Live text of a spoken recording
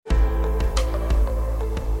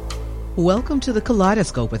Welcome to the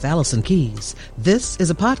Kaleidoscope with Allison Keyes. This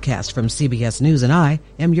is a podcast from CBS News, and I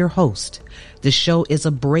am your host. This show is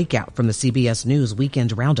a breakout from the CBS News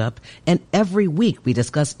Weekend Roundup, and every week we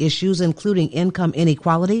discuss issues including income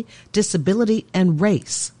inequality, disability, and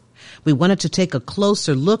race. We wanted to take a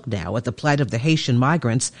closer look now at the plight of the Haitian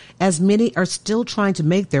migrants, as many are still trying to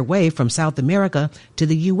make their way from South America to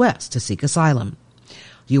the U.S. to seek asylum.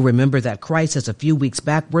 You remember that crisis a few weeks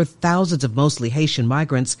back where thousands of mostly Haitian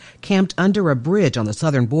migrants camped under a bridge on the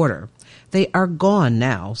southern border. They are gone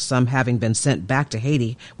now, some having been sent back to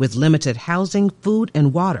Haiti with limited housing, food,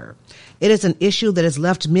 and water. It is an issue that has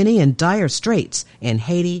left many in dire straits in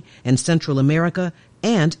Haiti, in Central America,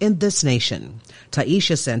 and in this nation.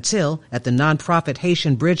 Taisha Santil at the nonprofit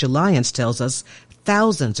Haitian Bridge Alliance tells us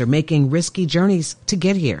thousands are making risky journeys to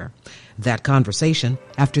get here. That conversation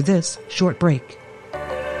after this short break.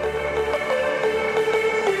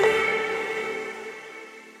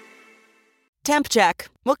 Temp check.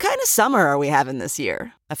 What kind of summer are we having this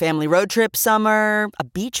year? A family road trip summer? A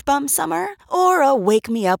beach bum summer? Or a wake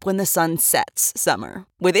me up when the sun sets summer?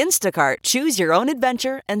 With Instacart, choose your own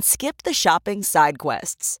adventure and skip the shopping side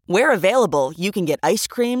quests. Where available, you can get ice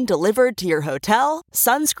cream delivered to your hotel,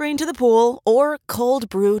 sunscreen to the pool, or cold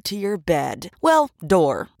brew to your bed. Well,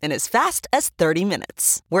 door, in as fast as 30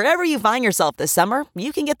 minutes. Wherever you find yourself this summer,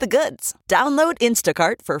 you can get the goods. Download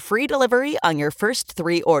Instacart for free delivery on your first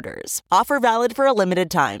 3 orders. Offer valid for a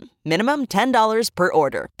limited time. Minimum $10 per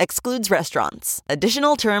order. Excludes restaurants.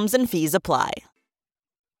 Additional terms and fees apply.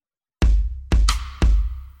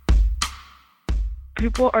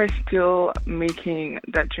 People are still making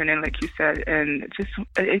that journey, like you said, and just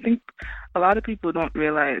I think a lot of people don't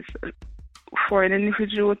realize for an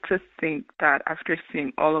individual to think that after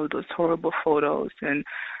seeing all of those horrible photos and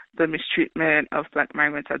the mistreatment of Black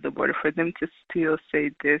migrants at the border, for them to still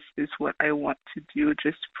say this is what I want to do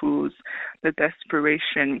just proves the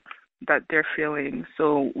desperation that they're feeling.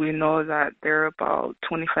 So we know that there are about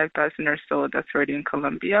 25,000 or so that's already in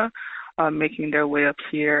Colombia, making their way up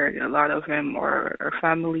here. A lot of them are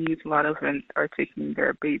families. A lot of them are taking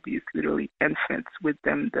their babies, literally infants, with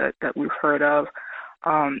them that we've heard of.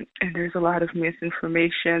 And there's a lot of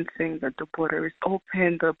misinformation saying that the border is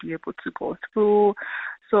open, they'll be able to go through.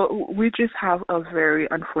 So we just have a very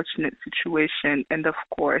unfortunate situation. And of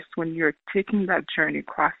course, when you're taking that journey,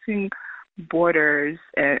 crossing borders,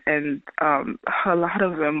 and a lot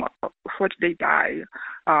of them, unfortunately, die.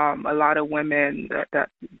 A lot of women that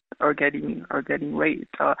are getting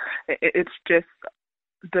raped. It's just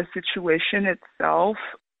the situation itself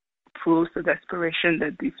proves the desperation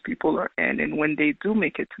that these people are in. And when they do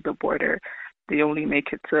make it to the border, they only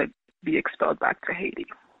make it to be expelled back to Haiti.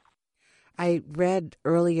 I read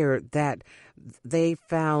earlier that they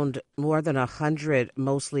found more than 100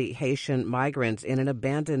 mostly Haitian migrants in an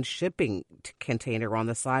abandoned shipping container on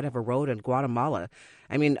the side of a road in Guatemala.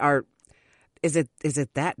 I mean, is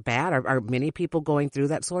it that bad? Are many people going through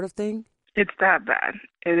that sort of thing? It's that bad.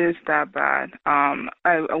 It is that bad. I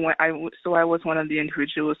was one of the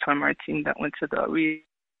individuals from our team that went to the region,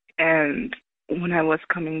 and when I was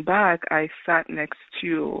coming back, I sat next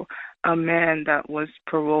to a man that was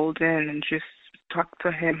paroled in and just talked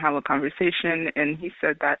to him, have a conversation, and he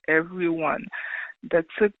said that everyone that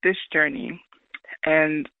took this journey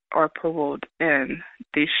and are paroled in,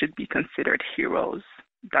 they should be considered heroes.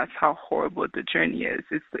 That's how horrible the journey is.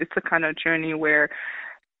 It's a kind of journey where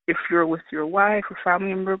if you're with your wife or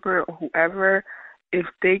family member or whoever, if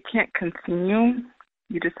they can't continue,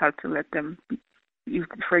 you just have to let them be.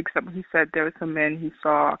 For example, he said there was a man he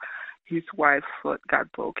saw his wife's foot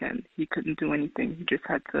got broken. He couldn't do anything. He just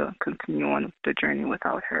had to continue on the journey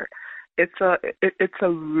without her. It's a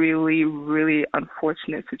really, really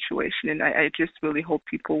unfortunate situation, and I just really hope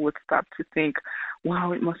people would stop to think,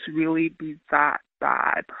 wow, it must really be that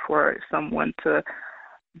bad for someone to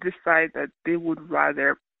decide that they would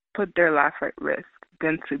rather put their life at risk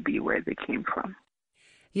than to be where they came from.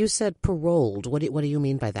 You said paroled. What do you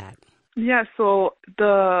mean by that? Yeah, so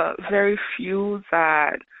the very few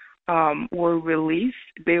that were released,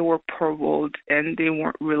 they were paroled, and they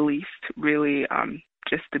weren't released really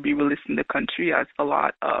just to be released in the country, as a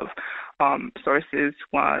lot of sources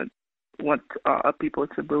want people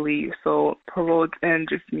to believe. So paroled in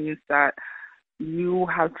just means that you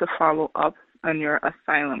have to follow up on your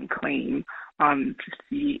asylum claim to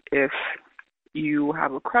see if you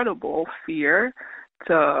have a credible fear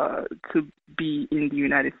to be in the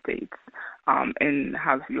United States and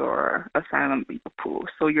have your asylum be approved.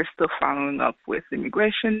 So you're still following up with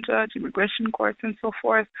immigration judge, immigration courts, and so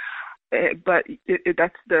forth.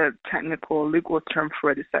 That's the technical legal term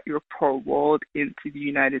for it, is that you're paroled into the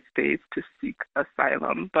United States to seek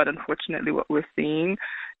asylum. But unfortunately, what we're seeing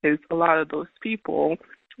is a lot of those people,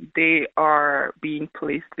 they are being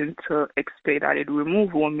placed into expedited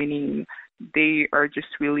removal, meaning they are just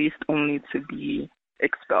released only to be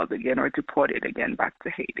expelled again or deported again back to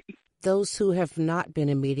Haiti. Those who have not been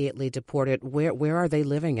immediately deported, where are they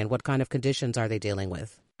living and what kind of conditions are they dealing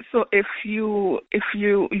with? So if you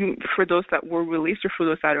for those that were released or for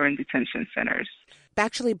those that are in detention centers?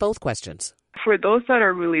 Actually, both questions. For those that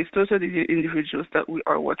are released, those are the individuals that we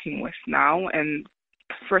are working with now, and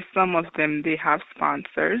for some of them, they have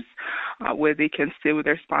sponsors where they can stay with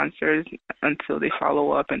their sponsors until they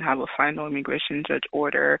follow up and have a final immigration judge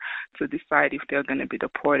order to decide if they're going to be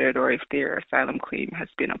deported or if their asylum claim has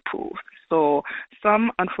been approved. So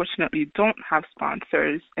some, unfortunately, don't have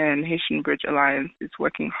sponsors, and Haitian Bridge Alliance is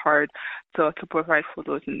working hard to provide for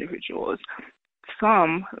those individuals.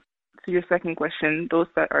 Some, to your second question, those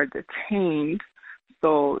that are detained,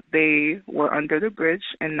 so they were under the bridge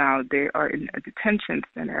and now they are in a detention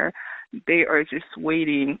center. They are just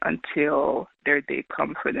waiting until their day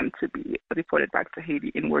comes for them to be deported back to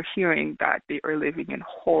Haiti. And we're hearing that they are living in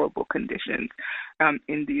horrible conditions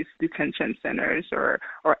in these detention centers or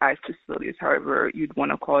ICE facilities, however you'd want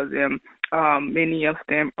to call them. Many of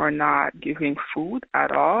them are not giving food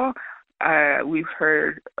at all. We've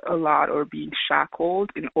heard a lot or being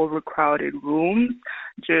shackled in overcrowded rooms.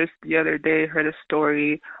 Just the other day, I heard a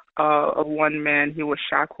story of one man. He was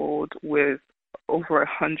shackled with over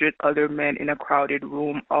 100 other men in a crowded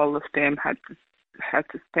room. All of them had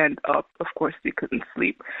to stand up. Of course, they couldn't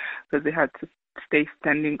sleep because they had to stay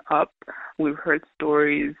standing up. We've heard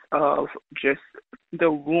stories of just the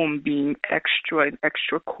room being in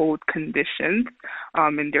extra cold conditions,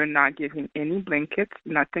 and they're not giving any blankets,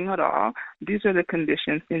 nothing at all. These are the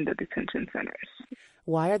conditions in the detention centers.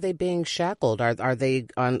 Why are they being shackled? Are they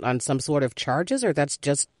on some sort of charges, or that's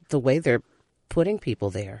just the way they're putting people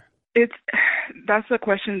there? That's a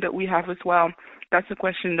question that we have as well. That's a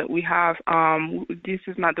question that we have. This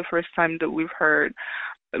is not the first time that we've heard,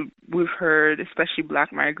 especially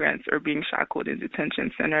Black migrants are being shackled in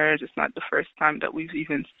detention centers. It's not the first time that we've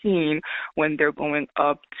even seen when they're going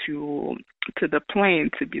up to the plane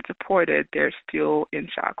to be deported, they're still in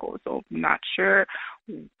shackles. So I'm not sure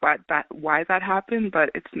why that happened, but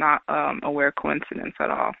it's not a weird coincidence at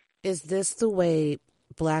all. Is this the way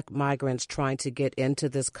Black migrants trying to get into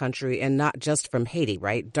this country, and not just from Haiti,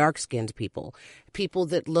 right? Dark-skinned people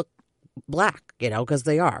that look Black, because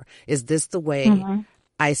they are. Is this the way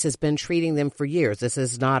ICE has been treating them for years? This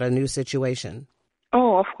is not a new situation.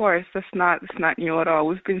 Oh, of course. It's not new at all.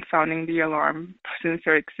 We've been sounding the alarm since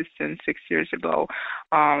our existence 6 years ago.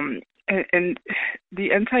 And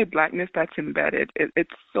the anti-Blackness that's embedded,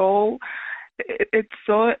 it's so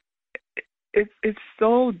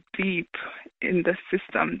deep in the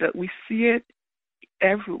system that we see it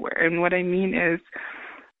everywhere. And what I mean is,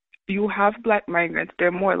 you have Black migrants,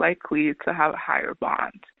 they're more likely to have a higher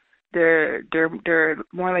bond. They're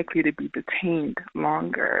more likely to be detained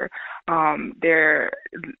longer.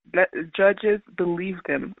 Judges believe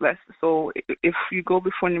them less. So if you go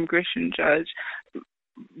before an immigration judge,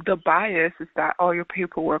 the bias is that all your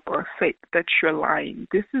paperwork are fake, that you're lying.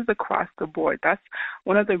 This is across the board. That's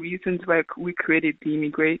one of the reasons why we created the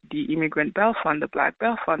Immigrant Bail Fund, the Black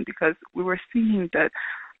Bail Fund, because we were seeing that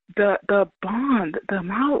the bond, the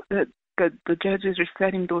amount that the judges are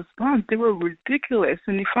setting those bonds, they were ridiculous.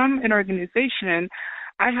 And if I'm an organization,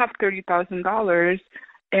 I have $30,000,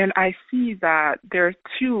 and I see that there are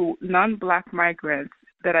 2 non-Black migrants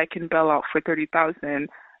that I can bail out for $30,000,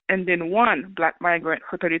 and then 1 Black migrant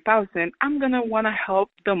for $30,000, I'm going to want to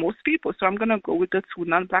help the most people. So I'm going to go with the 2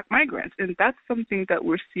 non-Black migrants. And that's something that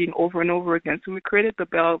we're seeing over and over again. So we created the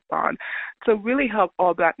bail bond to really help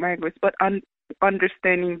all Black migrants, but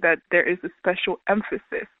understanding that there is a special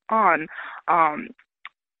emphasis on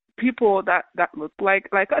people that look like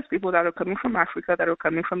us, people that are coming from Africa, that are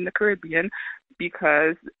coming from the Caribbean,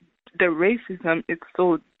 because the racism is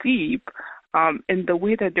so deep in the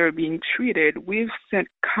way that they're being treated. We've sent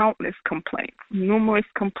countless complaints, numerous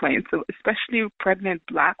complaints, especially pregnant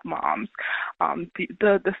Black moms.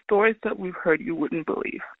 The stories that we've heard, you would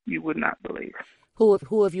not believe.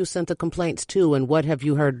 Who have you sent the complaints to, and what have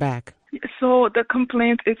you heard back? So the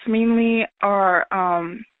complaints, it's mainly our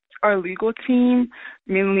legal team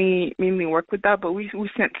mainly work with that, but we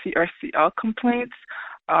sent CRCL complaints,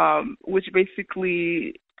 which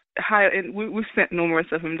basically and we've sent numerous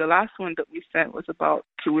of them. The last one that we sent was about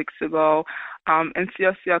 2 weeks ago. And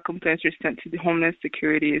CLCL complaints are sent to the Homeland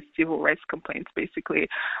Security, civil rights complaints, basically,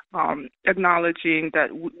 acknowledging that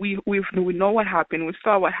we know what happened, we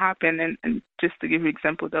saw what happened, and just to give you an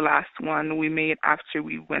example, the last one we made after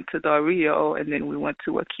we went to Del Rio, and then we went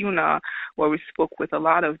to Acuna, where we spoke with a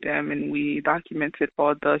lot of them, and we documented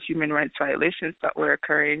all the human rights violations that were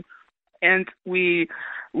occurring. And we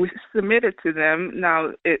submitted to them.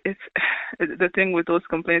 Now, it's the thing with those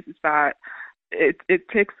complaints is that it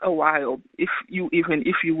takes a while. If you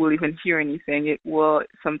will even hear anything, it will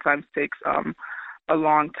sometimes take a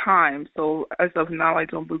long time. So as of now, I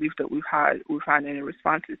don't believe that we've had any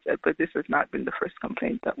responses yet. But this has not been the first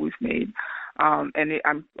complaint that we've made, and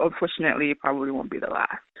unfortunately, it probably won't be the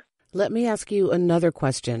last. Let me ask you another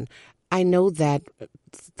question. I know that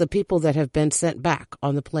the people that have been sent back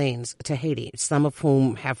on the planes to Haiti, some of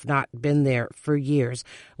whom have not been there for years,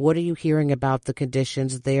 what are you hearing about the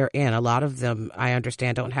conditions they're in? A lot of them, I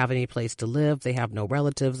understand, don't have any place to live. They have no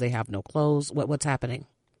relatives. They have no clothes. What's happening?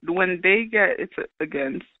 When they get,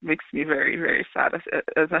 again, makes me very, very sad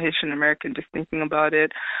as a Haitian American just thinking about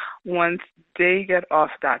it. Once they get off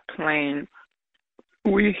that plane,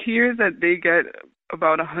 we hear that they get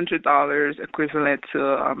about $100 equivalent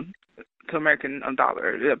to American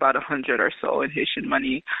dollar, about 100 or so in Haitian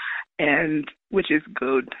money, and which is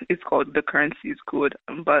good. It's called, the currency is good,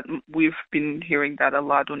 but we've been hearing that a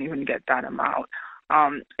lot don't even get that amount.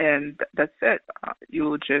 And that's it.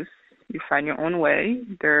 You find your own way.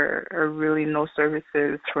 There are really no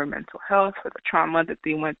services for mental health, for the trauma that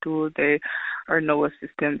they went through. There are no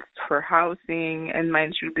assistance for housing. And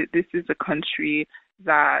mind you, this is a country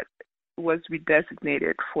that was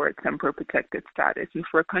redesignated for a temporary protected status. And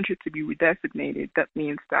for a country to be redesignated, that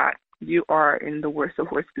means that you are in the worst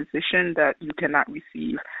of worst position, that you cannot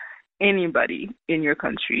receive anybody in your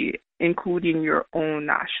country, including your own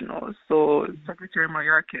nationals. So Secretary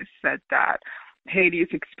Mayorkas said that Haiti is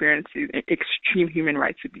experiencing extreme human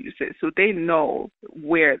rights abuses. So they know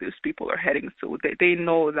where those people are heading to. They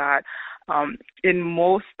know that in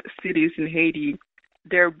most cities in Haiti,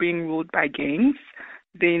 they're being ruled by gangs.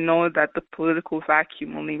 They know that the political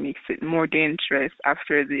vacuum only makes it more dangerous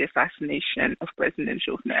after the assassination of President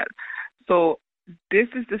Jovenel. So this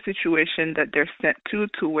is the situation that they're sent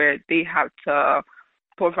to where they have to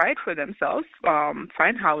provide for themselves,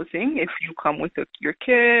 find housing. If you come with your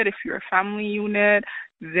kid, if you're a family unit,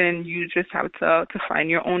 then you just have to find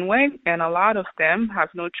your own way. And a lot of them have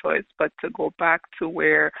no choice but to go back to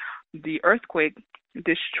where the earthquake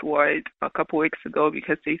destroyed a couple weeks ago,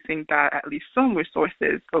 because they think that at least some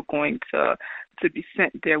resources are going to be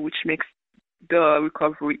sent there, which makes the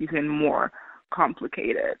recovery even more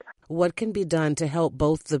complicated. What can be done to help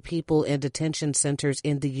both the people in detention centers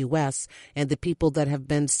in the U.S. and the people that have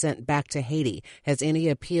been sent back to Haiti? Has any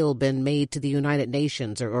appeal been made to the United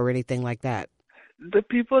Nations or anything like that? The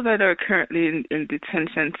people that are currently in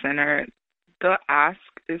detention center, the ask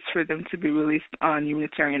is for them to be released on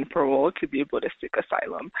humanitarian parole to be able to seek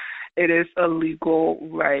asylum. It is a legal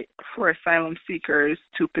right for asylum seekers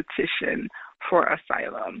to petition for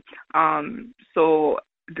asylum. So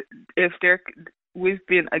if we've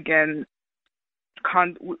been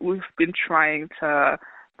trying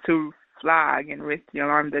to flag and raise the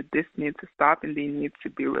alarm that this needs to stop and they need to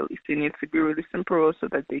be released. They need to be released in parole so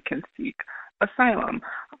that they can seek asylum.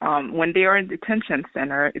 When they are in detention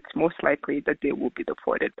center, it's most likely that they will be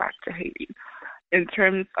deported back to Haiti. In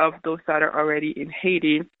terms of those that are already in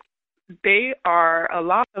Haiti, a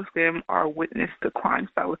lot of them are witness to crimes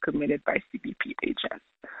that were committed by CBP agents.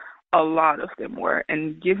 A lot of them were.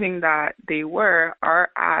 And given that they were, our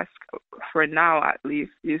ask for now at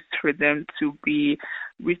least is for them to be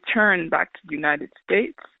returned back to the United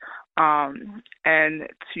States and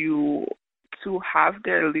to have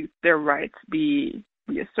their rights be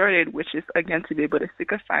asserted, which is, again, to be able to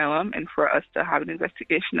seek asylum and for us to have an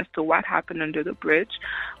investigation as to what happened under the bridge,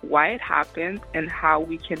 why it happened, and how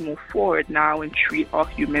we can move forward now and treat all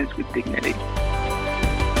humans with dignity.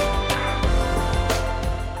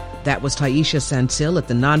 That was Taisha Santil at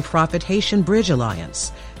the nonprofit Haitian Bridge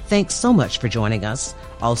Alliance. Thanks so much for joining us.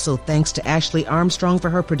 Also, thanks to Ashley Armstrong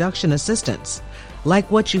for her production assistance.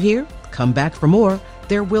 Like what you hear? Come back for more.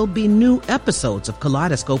 There will be new episodes of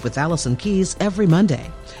Kaleidoscope with Allison Keyes every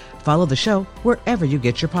Monday. Follow the show wherever you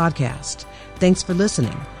get your podcast. Thanks for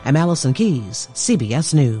listening. I'm Allison Keyes,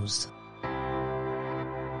 CBS News.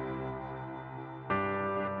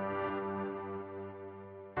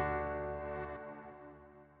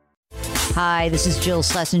 Hi, this is Jill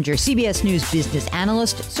Schlesinger, CBS News business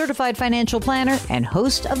analyst, certified financial planner, and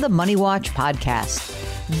host of the Money Watch podcast.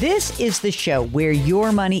 This is the show where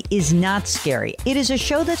your money is not scary. It is a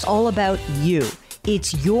show that's all about you.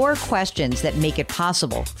 It's your questions that make it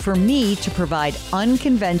possible for me to provide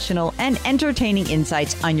unconventional and entertaining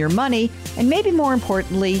insights on your money, and maybe more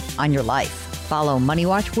importantly, on your life. Follow Money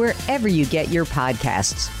Watch wherever you get your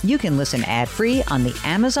podcasts. You can listen ad-free on the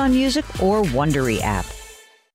Amazon Music or Wondery app.